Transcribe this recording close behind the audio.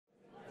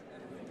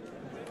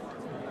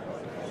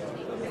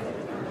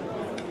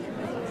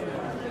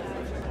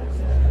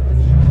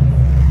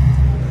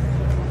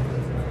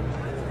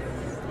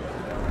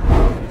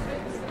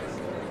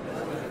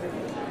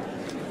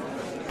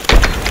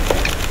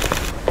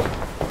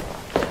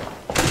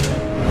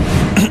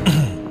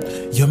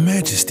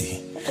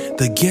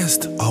The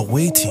guests are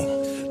waiting.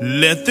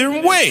 Let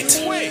them wait.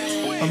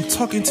 I'm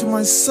talking to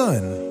my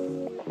son.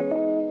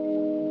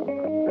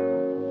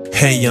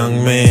 Hey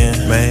young man,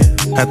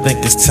 I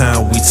think it's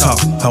time we talk.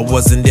 I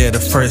wasn't there the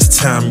first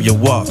time you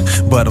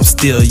walked, but I'm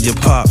still your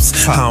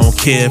pops. I don't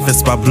care if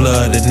it's by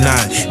blood or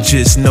not,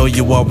 just know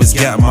you always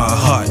got my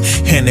heart,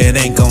 and it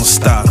ain't gon'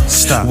 stop.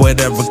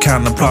 Whatever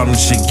kind of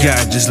problems you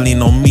got, just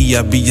lean on me,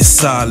 I'll be your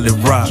solid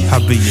rock.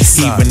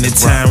 Even the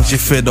times you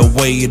feel the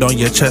weight on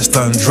your chest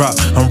undrop,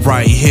 I'm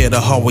right here to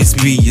always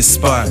be your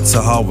spot,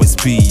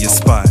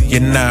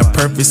 You're not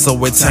perfect,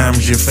 so at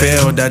times you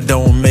fail. That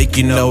don't make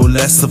you no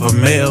less of a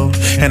male.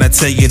 And I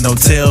tell you no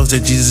tales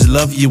that Jesus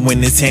love you when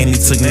his hand he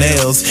took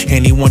nails,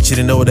 and he wants you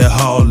to know that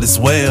all is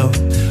well.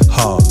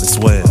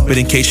 But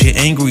in case you're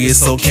angry,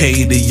 it's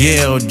okay to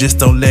yell. Just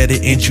don't let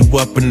it end you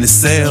up in the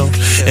cell.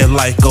 And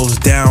life goes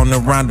down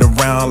and round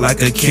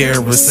like a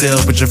carousel.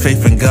 Put your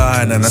faith in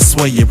God and I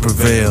swear you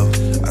prevail.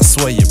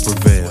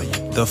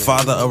 The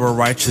father of a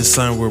righteous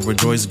son will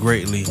rejoice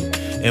greatly,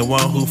 and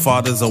one who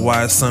fathers a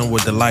wise son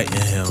will delight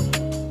in him.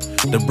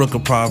 The book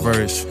of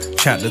Proverbs,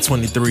 chapter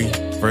 23,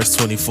 verse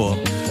 24.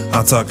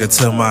 I'm talking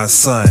to my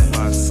son.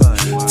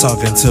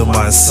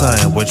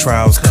 When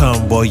trials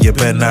come, boy, you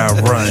better not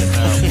run.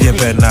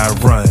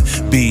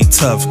 Be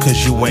tough,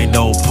 cause you ain't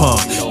no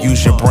punk.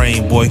 Use your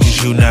brain, boy,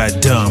 cause you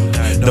not dumb.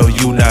 No,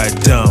 you not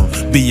dumb.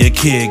 Be a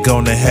kid,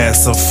 gonna have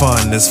some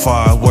fun. As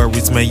far as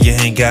worries, man, you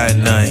ain't got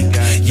none.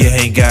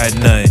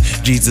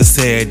 Jesus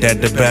said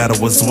that the battle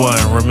was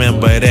won.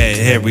 Remember that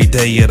every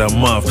day of the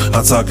month.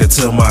 I'm talking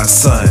to my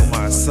son.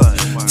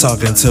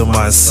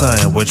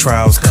 When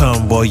trials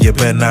come, boy, you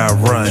better not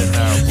run.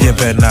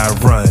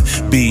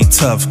 Be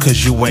tough,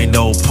 cause you ain't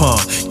no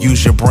punk.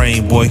 Use your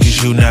brain, boy,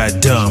 cause you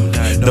not dumb.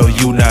 No,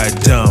 you not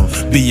dumb.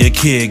 Be a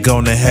kid,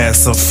 gonna have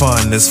some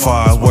fun. As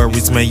far as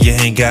worries, man, you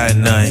ain't got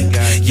none.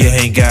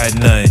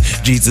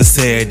 Jesus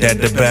said that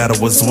the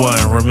battle was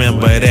won.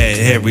 Remember that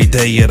every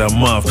day of the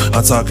month.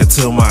 I'm talking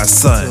to my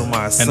son.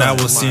 And I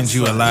will send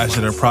you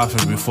Elijah the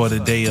prophet before the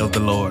day of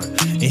the Lord.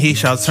 And he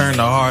shall turn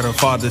the heart of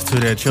fathers to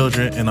their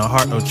children, and the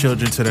heart of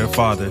children to their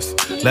fathers,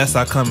 lest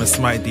I come and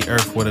smite the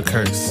earth with a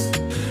curse.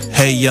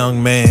 Hey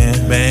young man,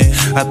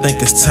 I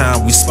think it's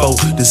time we spoke.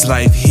 This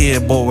life here,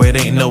 boy, it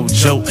ain't no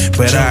joke,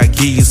 but I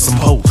give you some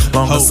hope.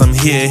 Long as I'm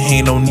here,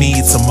 ain't no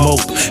need to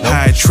mope.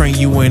 I train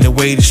you in the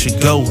way that should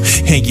go,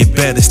 and you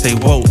better stay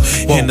woke.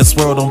 In this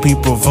world, don't be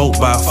provoked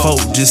by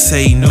folk. Just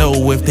say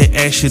no if they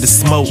ask you to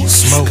smoke.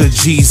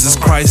 Cause Jesus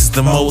Christ is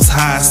the most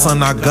high,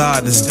 son, our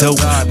God is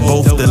dope.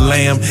 Both the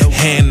lamb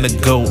and the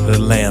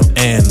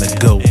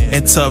goat.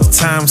 In tough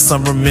times,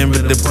 some remember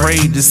to pray.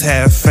 Just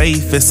have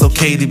faith, it's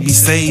okay to be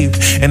saved.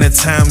 And at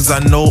times I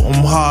know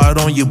I'm hard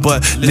on you,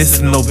 but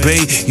listen,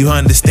 obey. You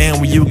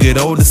understand when you get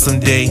older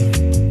someday.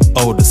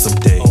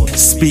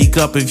 Speak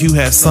up if you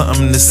have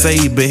something to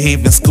say.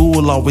 Behave in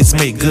school, always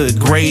make good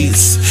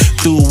grades.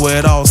 Through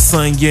it all,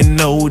 son, you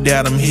know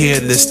that I'm here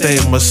to stay.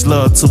 Much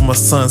love to my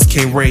sons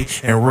K-Ray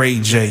and Ray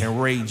J.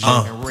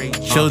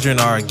 Children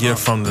are a gift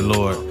from the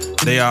Lord.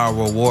 They are a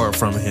reward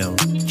from him.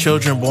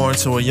 Children born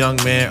to a young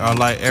man are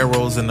like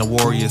arrows in the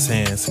warrior's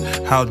hands.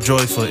 How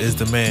joyful is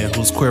the man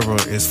whose quiver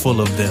is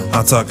full of them.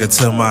 I'm talking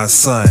to my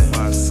son.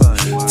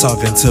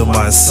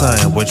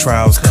 When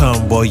trials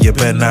come, boy, you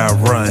better not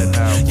run.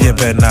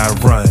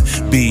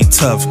 Be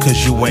tough,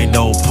 cause you ain't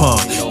no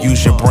punk.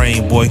 Use your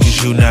brain, boy,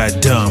 cause you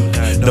not dumb.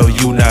 No,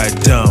 you not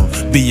dumb.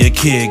 Be a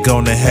kid,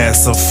 gonna have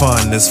some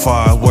fun. As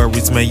far as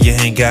worries, man, you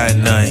ain't got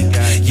none.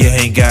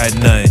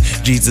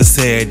 Jesus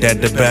said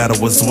that the battle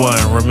was won.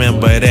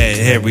 Remember that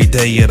every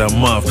day of the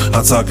month.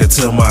 I'm talking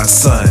to my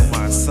son.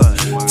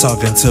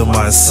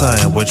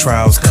 When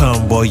trials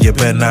come, boy, you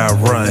better not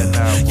run.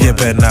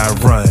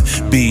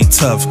 Be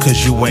tough,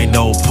 cause you ain't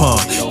no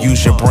punk.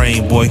 Use your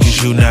brain, boy,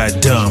 cause you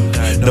not dumb.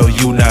 No,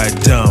 you not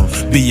dumb.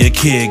 Be a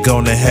kid,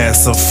 gonna have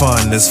some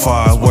fun. As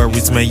far as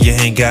worries, man, you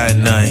ain't got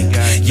none.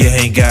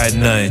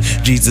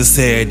 Jesus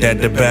said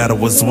that the battle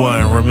was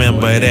won.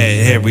 Remember that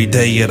every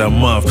day of the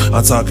month.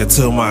 I'm talking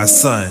to my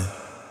son.